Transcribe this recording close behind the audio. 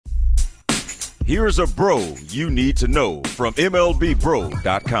Here's a bro you need to know from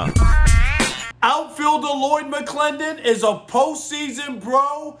MLBBro.com. Outfielder Lloyd McClendon is a postseason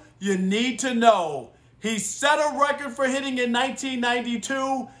bro you need to know. He set a record for hitting in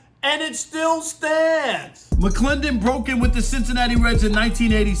 1992, and it still stands. McClendon broke in with the Cincinnati Reds in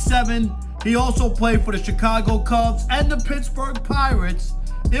 1987. He also played for the Chicago Cubs and the Pittsburgh Pirates.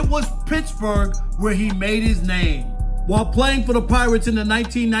 It was Pittsburgh where he made his name. While playing for the Pirates in the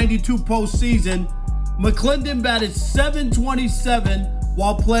 1992 postseason, McClendon batted .727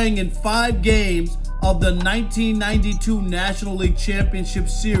 while playing in 5 games of the 1992 National League Championship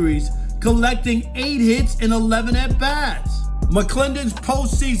Series, collecting 8 hits and 11 at-bats. McClendon's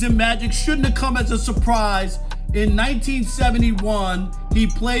postseason magic shouldn't have come as a surprise. In 1971, he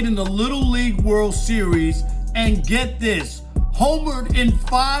played in the Little League World Series and, get this, homered in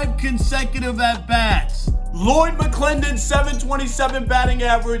 5 consecutive at-bats. Lloyd McClendon's .727 batting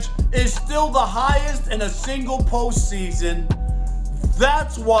average is still the highest in a single postseason.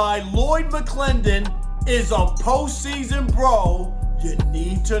 That's why Lloyd McClendon is a postseason bro you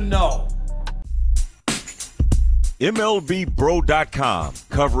need to know. MLBBro.com,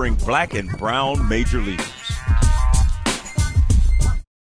 covering black and brown major league.